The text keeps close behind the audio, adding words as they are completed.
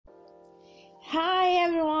Hi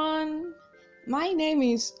everyone, my name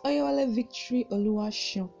is Oyewale Victory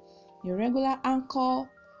Oluwaseun, your regular anchor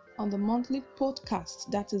on the monthly podcast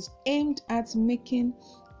that is aimed at making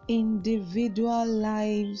individual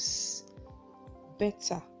lives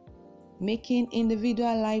better, making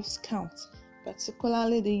individual lives count,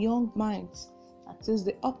 particularly the young minds, that is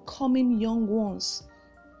the upcoming young ones.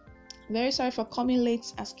 Very sorry for coming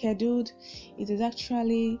late as scheduled. It is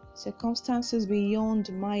actually circumstances beyond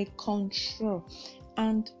my control,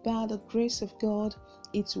 and by the grace of God,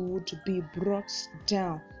 it would be brought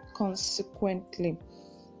down consequently.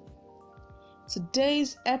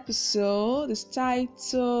 Today's episode is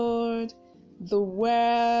titled The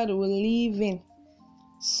World We Live In.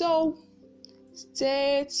 So,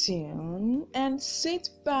 stay tuned and sit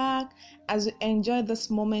back as we enjoy this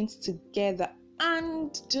moment together.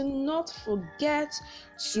 And do not forget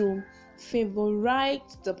to favorite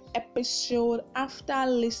the episode after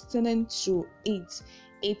listening to it.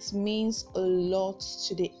 It means a lot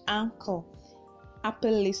to the anchor. Happy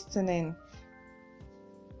listening.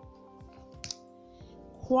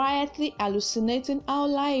 Quietly hallucinating how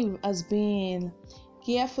life has been,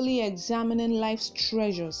 carefully examining life's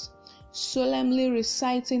treasures, solemnly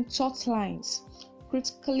reciting thought lines,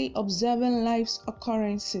 critically observing life's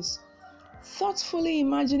occurrences, thoughtfully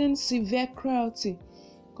imagining severe cruelty,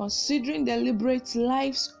 considering deliberate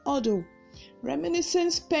life's order, reminiscing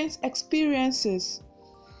spent experiences,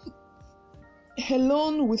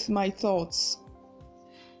 alone with my thoughts.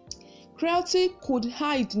 Cruelty could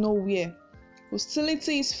hide nowhere.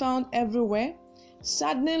 Hostility is found everywhere.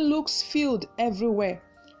 Saddening looks filled everywhere.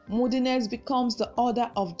 Moodiness becomes the order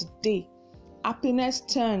of the day. Happiness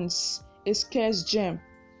turns a scarce gem.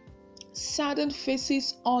 Saddened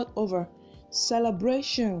faces all over.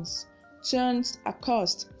 Celebrations turns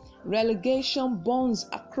accursed. Relegation burns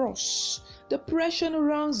across. Depression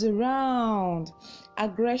runs around.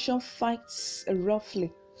 Aggression fights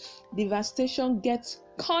roughly. Devastation gets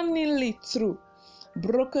cunningly through.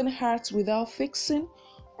 Broken hearts without fixing.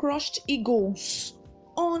 Crushed egos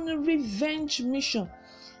on a revenge mission.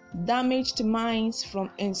 Damaged minds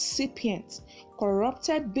from incipient.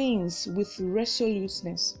 Corrupted beings with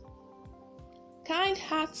resoluteness. Kind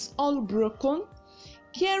hearts all broken,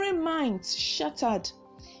 caring minds shattered,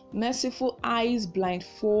 merciful eyes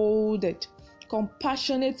blindfolded,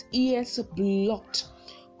 compassionate ears blocked,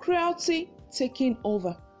 cruelty taking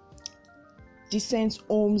over, decent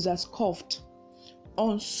homes are scoffed,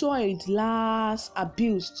 unsoiled lands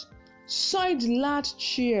abused, soiled land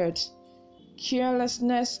cheered,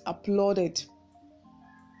 carelessness applauded,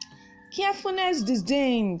 carefulness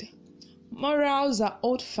disdained, morals are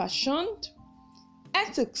old-fashioned,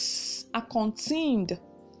 ethics are contained,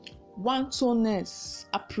 wantoness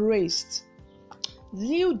appraised,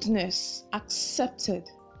 lewdness accepted,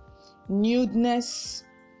 nudeness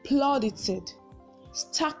plaudted,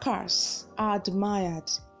 stackers are admired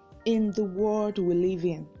in the world we live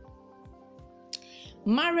in.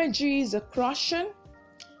 Marriages are crushing,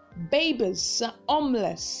 babies are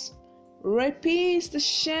homeless, rapists are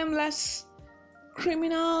shameless,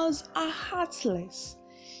 criminals are heartless.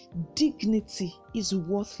 Dignity is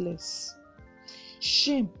worthless.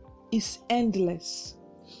 Shame is endless.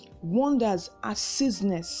 Wonders are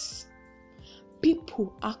ceaseless.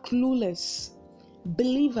 People are clueless.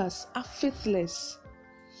 Believers are faithless.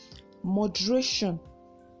 Moderation,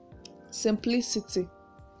 simplicity,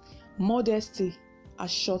 modesty are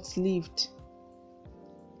short-lived.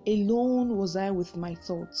 Alone was I with my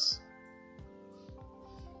thoughts.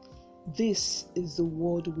 This is the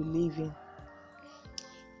world we live in.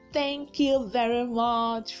 Thank you very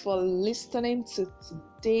much for listening to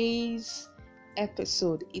today's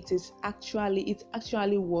episode. It's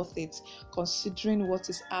actually worth it, considering what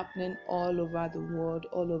is happening all over the world,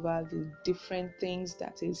 all over the different things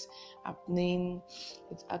that is happening.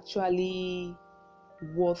 It's actually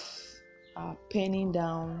worth penning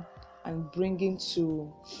down and bringing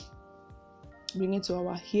to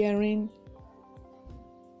our hearing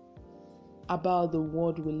about the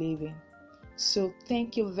world we live in. So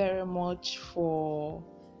thank you very much for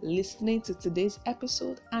listening to today's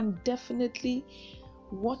episode, and definitely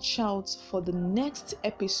watch out for the next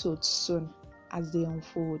episode soon as they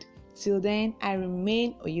unfold. Till then, I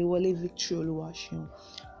remain Oyewale Victory Oluwaseun.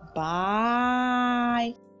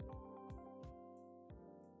 Bye.